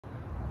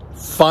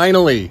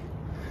Finally,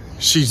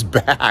 she's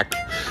back.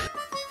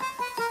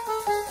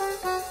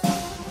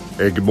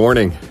 Hey, good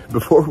morning.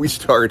 Before we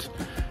start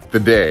the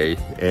day,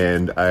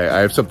 and I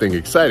have something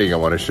exciting I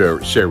want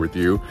to share with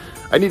you,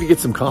 I need to get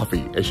some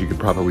coffee, as you can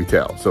probably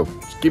tell. So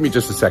give me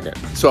just a second.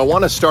 So I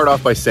want to start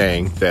off by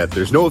saying that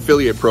there's no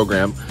affiliate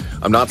program.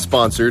 I'm not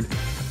sponsored.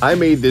 I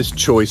made this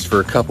choice for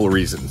a couple of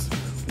reasons.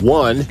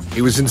 One,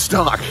 it was in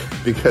stock,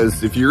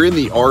 because if you're in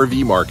the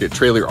RV market,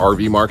 trailer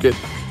RV market,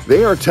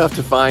 they are tough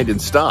to find in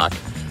stock.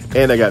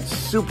 And I got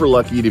super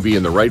lucky to be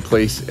in the right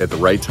place at the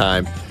right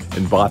time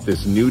and bought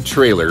this new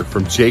trailer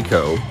from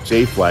Jayco,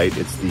 J-Flight.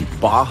 It's the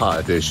Baja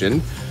Edition,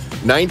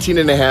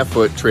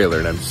 19.5-foot trailer.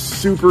 And I'm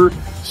super,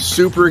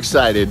 super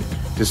excited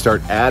to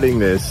start adding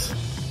this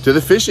to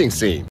the fishing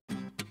scene.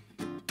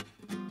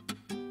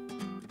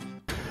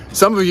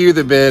 Some of you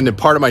that have been a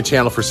part of my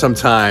channel for some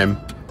time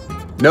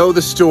know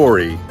the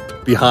story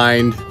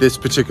behind this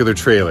particular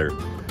trailer.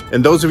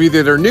 And those of you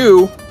that are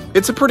new,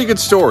 it's a pretty good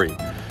story,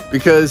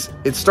 because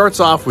it starts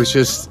off with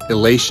just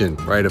elation,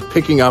 right, of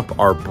picking up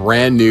our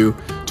brand new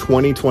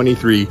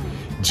 2023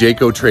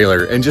 Jayco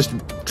trailer and just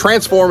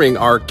transforming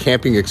our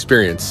camping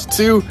experience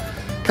to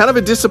kind of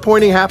a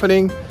disappointing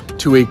happening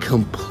to a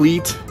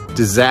complete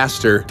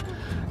disaster.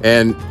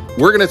 And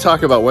we're going to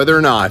talk about whether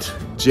or not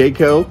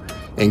Jayco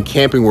and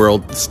Camping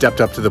World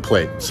stepped up to the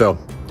plate. So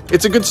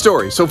it's a good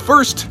story. So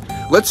first,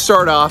 let's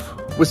start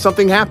off with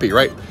something happy,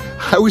 right?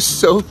 I was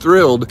so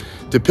thrilled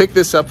to pick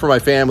this up for my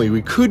family.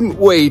 We couldn't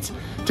wait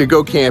to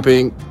go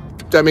camping.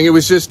 I mean,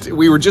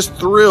 we were just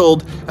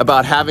thrilled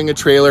about having a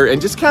trailer and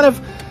just kind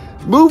of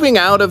moving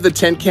out of the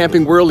tent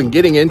camping world and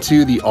getting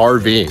into the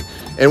RVing.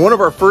 And one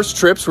of our first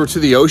trips were to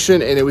the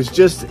ocean, and it was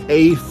just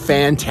a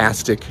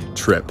fantastic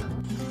trip.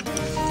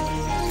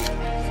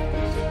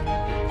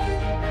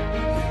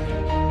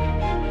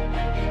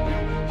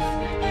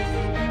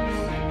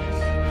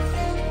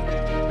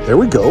 There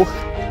we go.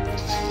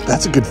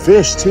 That's a good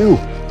fish too.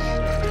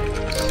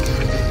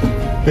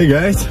 Hey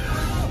guys,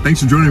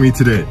 thanks for joining me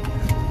today.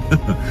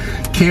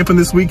 Camping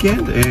this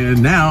weekend,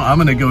 and now I'm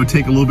gonna go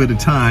take a little bit of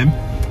time,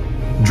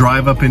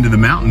 drive up into the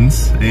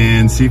mountains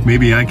and see if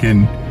maybe I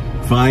can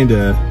find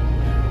a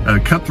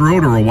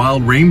cutthroat or a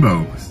wild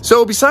rainbow.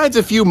 So besides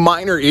a few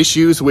minor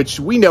issues, which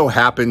we know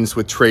happens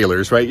with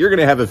trailers, right? You're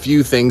gonna have a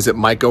few things that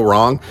might go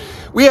wrong.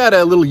 We had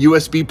a little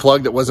USB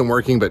plug that wasn't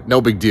working, but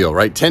no big deal,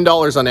 right?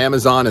 $10 on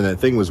Amazon and that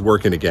thing was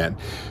working again.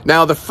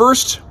 Now, the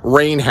first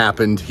rain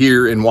happened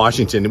here in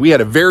Washington. We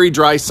had a very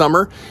dry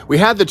summer. We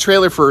had the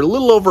trailer for a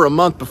little over a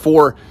month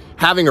before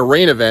having a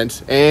rain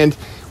event, and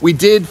we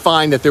did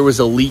find that there was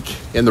a leak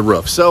in the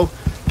roof. So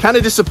kind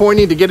of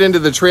disappointing to get into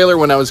the trailer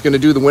when I was gonna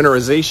do the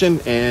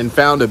winterization and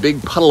found a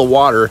big puddle of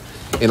water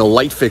in a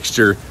light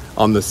fixture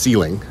on the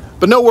ceiling.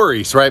 But no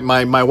worries, right?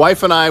 My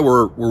wife and I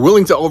were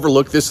willing to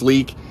overlook this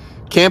leak.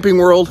 Camping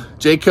World,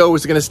 Jayco,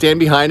 was gonna stand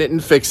behind it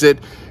and fix it.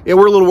 And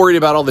we're a little worried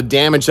about all the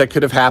damage that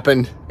could have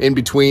happened in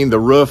between the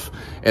roof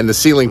and the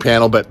ceiling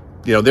panel, but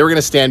you know, they were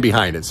gonna stand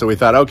behind it. So we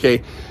thought,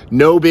 okay,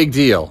 no big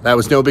deal. That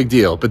was no big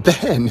deal. But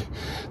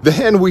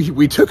then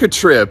we took a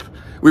trip.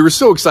 We were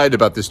so excited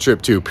about this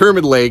trip too.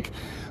 Pyramid Lake,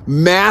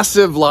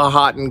 massive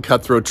Lahontan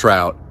cutthroat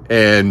trout.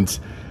 And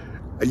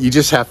you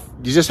just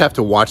have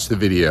to watch the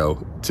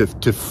video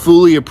to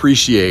fully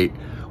appreciate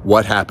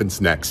what happens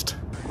next.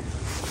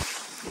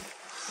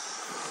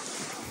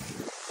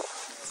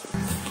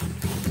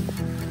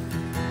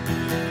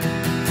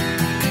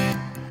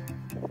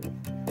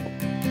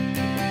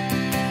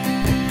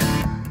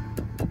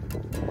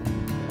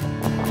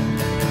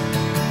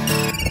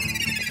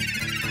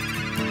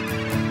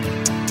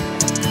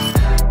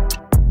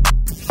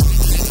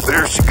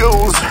 There she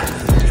goes.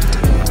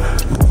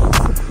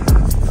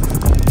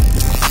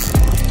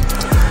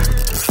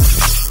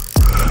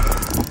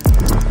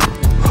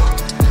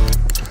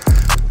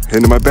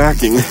 Into my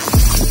backing.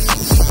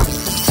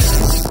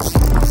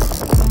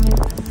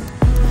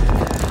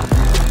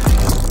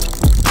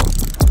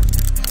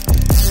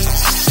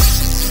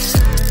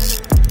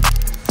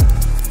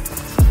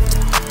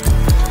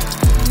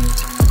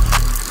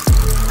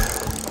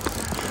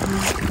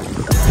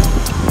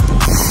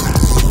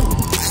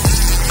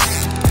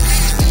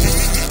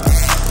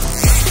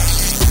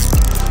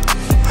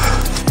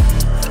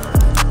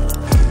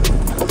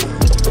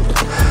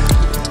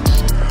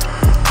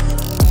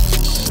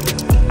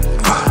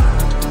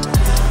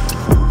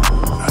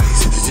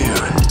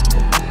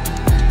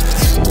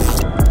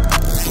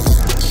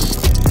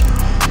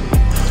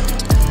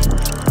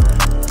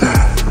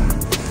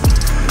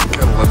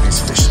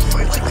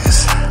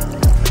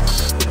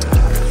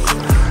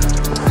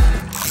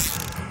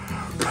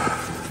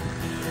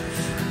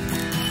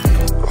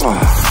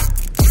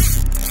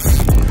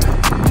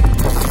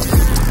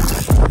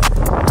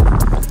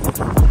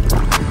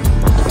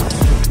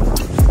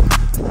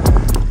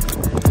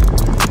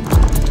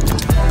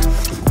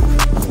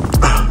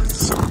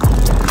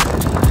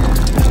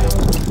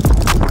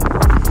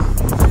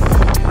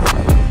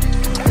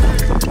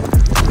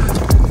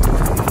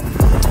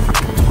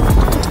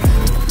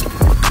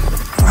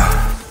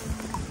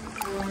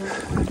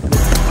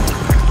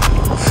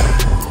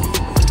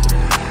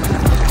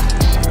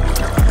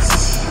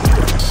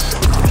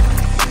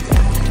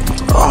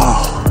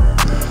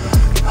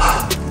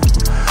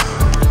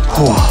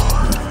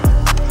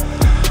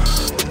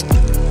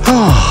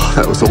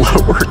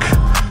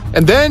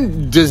 And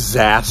then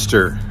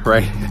disaster,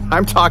 right?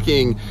 I'm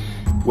talking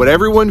what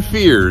everyone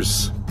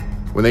fears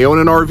when they own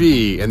an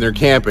RV and they're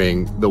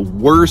camping. The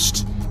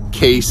worst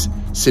case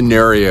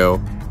scenario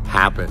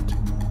happened.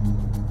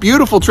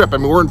 Beautiful trip. I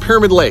mean, we're in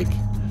Pyramid Lake,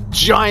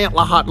 giant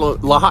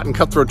Lahontan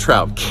cutthroat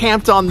trout,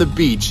 camped on the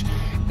beach.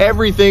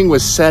 Everything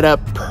was set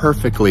up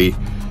perfectly.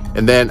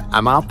 And then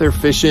I'm out there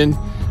fishing.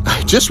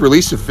 I just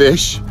released a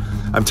fish.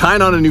 I'm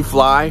tying on a new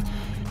fly,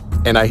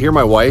 and I hear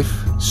my wife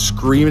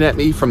screaming at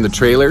me from the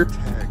trailer,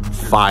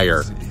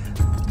 fire.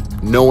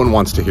 No one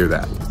wants to hear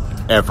that,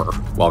 ever,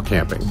 while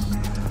camping.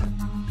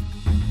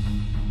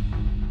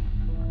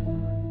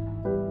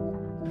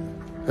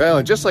 Well,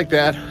 and just like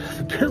that,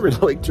 the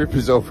Pyramid Lake trip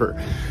is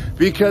over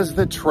because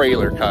the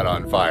trailer caught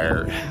on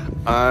fire.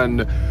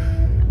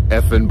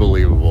 Un-effing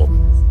believable.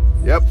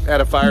 Yep,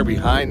 had a fire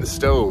behind the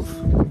stove.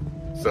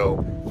 So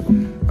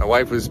my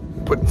wife was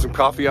putting some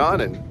coffee on,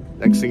 and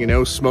next thing you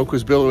know, smoke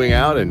was billowing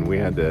out, and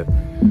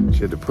she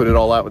had to put it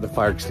all out with a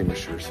fire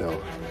extinguisher.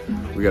 So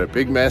we got a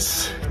big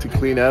mess to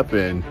clean up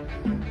and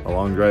a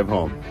long drive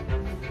home.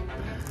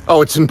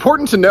 Oh, it's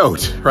important to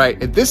note,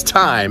 right, at this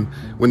time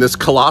when this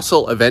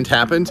colossal event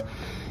happened,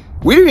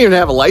 we didn't even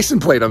have a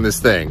license plate on this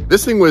thing.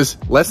 This thing was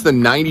less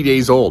than 90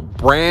 days old,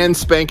 brand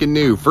spanking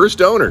new,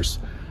 first owners,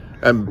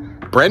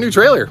 brand new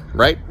trailer,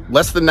 right?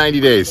 Less than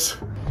 90 days.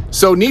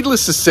 So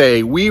needless to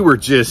say, we were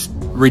just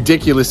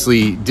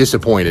ridiculously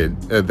disappointed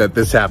that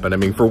this happened. I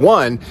mean, for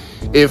one,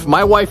 if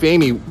my wife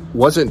Amy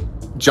wasn't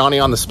Johnny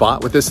on the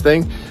spot with this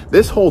thing,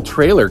 this whole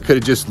trailer could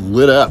have just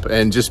lit up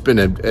and just been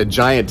a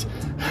giant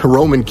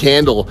Roman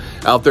candle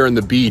out there on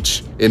the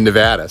beach in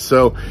Nevada.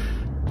 So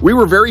we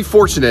were very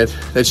fortunate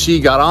that she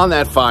got on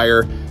that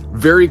fire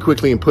very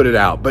quickly and put it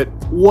out. But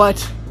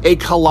what a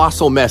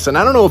colossal mess. And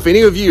I don't know if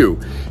any of you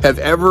have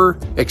ever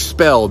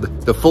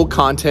expelled the full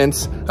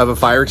contents of a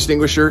fire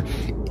extinguisher.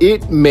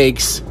 It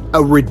makes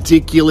a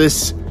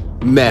ridiculous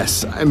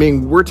mess. I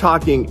mean, we're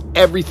talking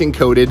everything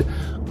coated,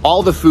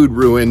 all the food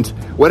ruined,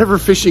 whatever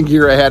fishing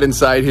gear I had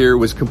inside here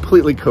was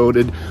completely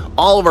coated,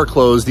 all of our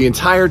clothes, the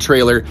entire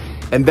trailer,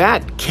 and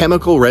that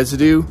chemical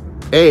residue,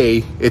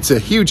 it's a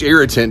huge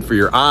irritant for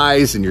your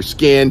eyes and your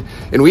skin,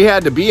 and we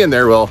had to be in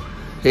there, well,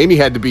 Amy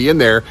had to be in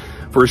there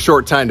for a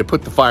short time to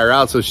put the fire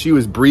out, so she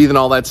was breathing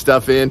all that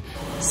stuff in.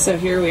 So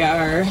here we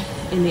are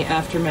in the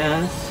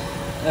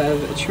aftermath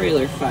of a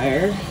trailer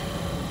fire.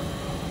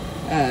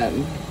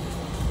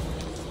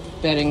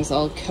 Bedding's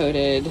all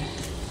coated,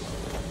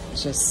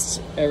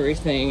 just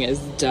everything is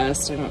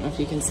dust. I don't know if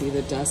you can see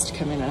the dust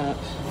coming up.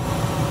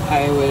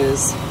 I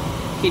was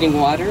heating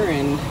water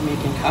and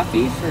making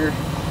coffee for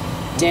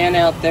Dan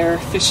out there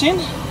fishing,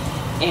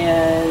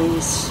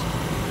 and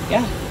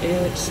yeah,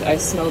 I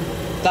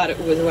thought it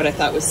was what I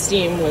thought was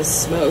steam was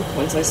smoke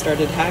once I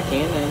started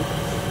hacking and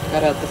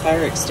got out the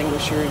fire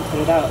extinguisher and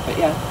put it out. But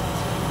yeah,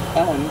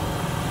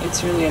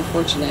 it's really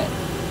unfortunate.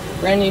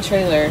 Brand new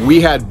trailer.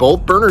 We had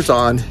both burners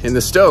on in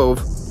the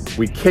stove.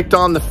 We kicked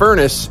on the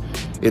furnace.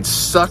 It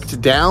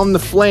sucked down the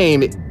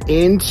flame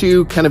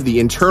into kind of the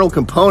internal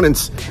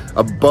components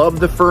above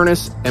the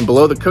furnace and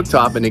below the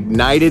cooktop and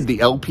ignited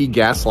the LP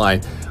gas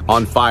line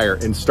on fire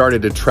and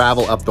started to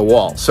travel up the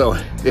wall. So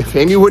if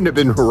Amy wouldn't have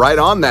been right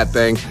on that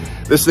thing,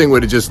 this thing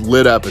would have just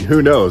lit up, and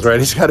who knows,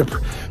 right? It's got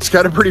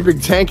a pretty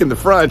big tank in the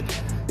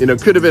front. You know,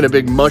 could have been a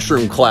big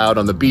mushroom cloud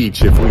on the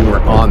beach if we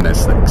weren't on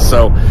this thing.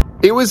 So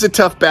it was a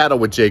tough battle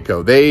with Jayco.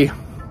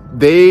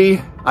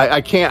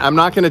 I'm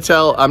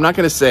not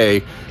gonna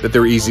say that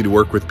they're easy to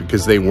work with,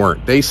 because they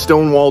weren't. They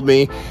stonewalled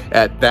me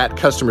at that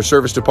customer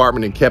service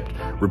department and kept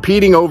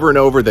repeating over and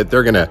over that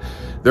they're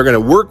gonna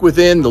work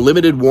within the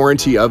limited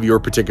warranty of your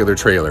particular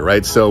trailer,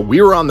 right? So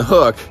we were on the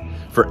hook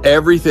for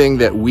everything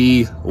that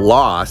we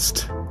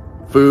lost.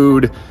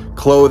 Food,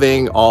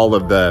 clothing, all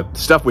of the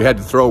stuff we had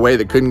to throw away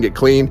that couldn't get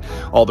cleaned,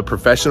 all the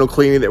professional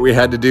cleaning that we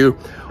had to do,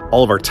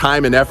 all of our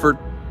time and effort.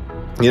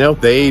 You know,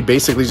 they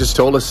basically just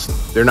told us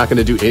they're not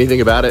gonna do anything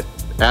about it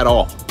at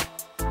all.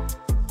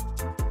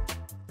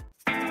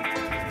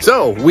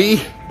 So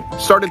we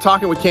started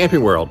talking with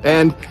Camping World,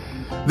 and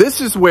this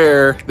is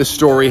where the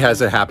story has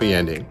a happy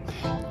ending.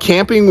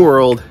 Camping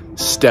World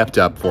stepped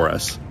up for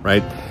us,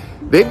 right?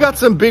 They've got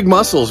some big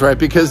muscles, right?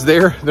 Because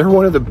they're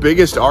one of the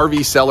biggest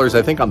RV sellers,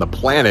 I think, on the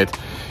planet.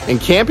 And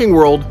Camping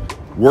World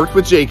worked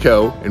with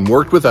Jayco and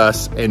worked with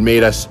us and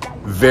made us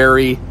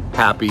very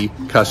happy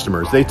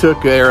customers. They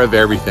took care of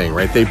everything,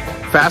 right? They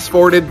fast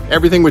forwarded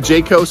everything with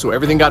Jayco, so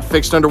everything got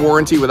fixed under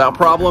warranty without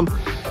problem.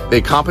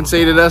 They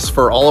compensated us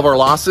for all of our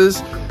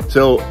losses.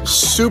 So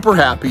super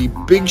happy.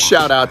 Big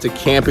shout out to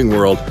Camping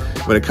World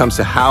when it comes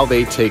to how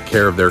they take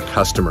care of their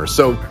customers.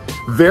 So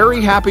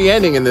very happy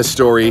ending in this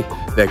story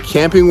that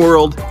Camping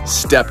World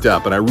stepped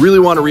up, and I really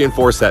want to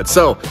reinforce that.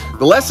 So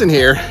the lesson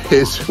here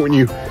is when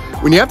you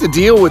have to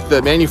deal with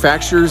the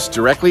manufacturers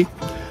directly,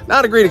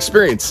 not a great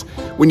experience.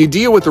 When you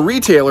deal with a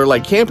retailer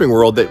like Camping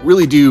World that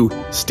really do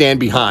stand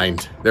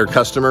behind their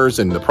customers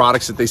and the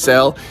products that they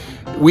sell,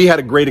 we had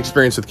a great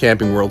experience with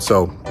Camping World.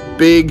 So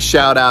big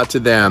shout out to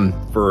them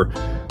for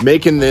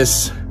making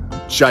this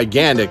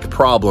gigantic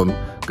problem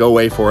go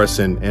away for us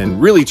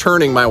and really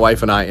turning my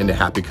wife and I into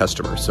happy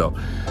customers. So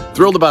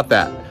thrilled about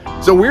that.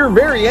 So we're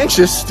very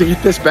anxious to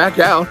get this back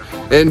out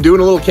and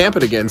doing a little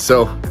camping again.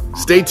 So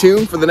stay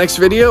tuned for the next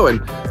video, and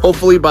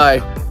hopefully by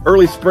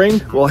early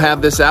spring, we'll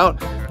have this out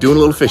doing a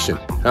little fishing.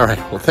 All right,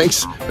 well,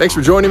 thanks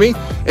for joining me.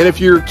 And if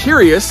you're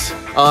curious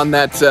on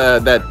that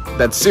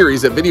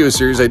series, that video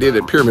series I did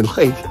at Pyramid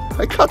Lake,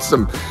 I caught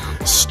some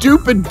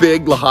stupid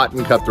big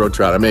Lahontan cutthroat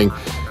trout. I mean,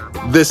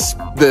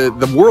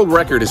 the world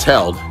record is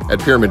held at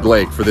Pyramid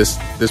Lake for this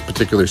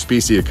particular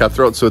species of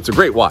cutthroat, so it's a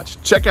great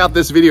watch. Check out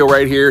this video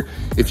right here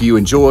if you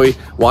enjoy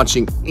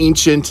watching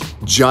ancient,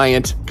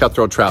 giant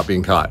cutthroat trout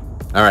being caught.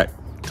 All right,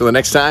 till the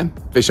next time,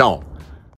 fish on.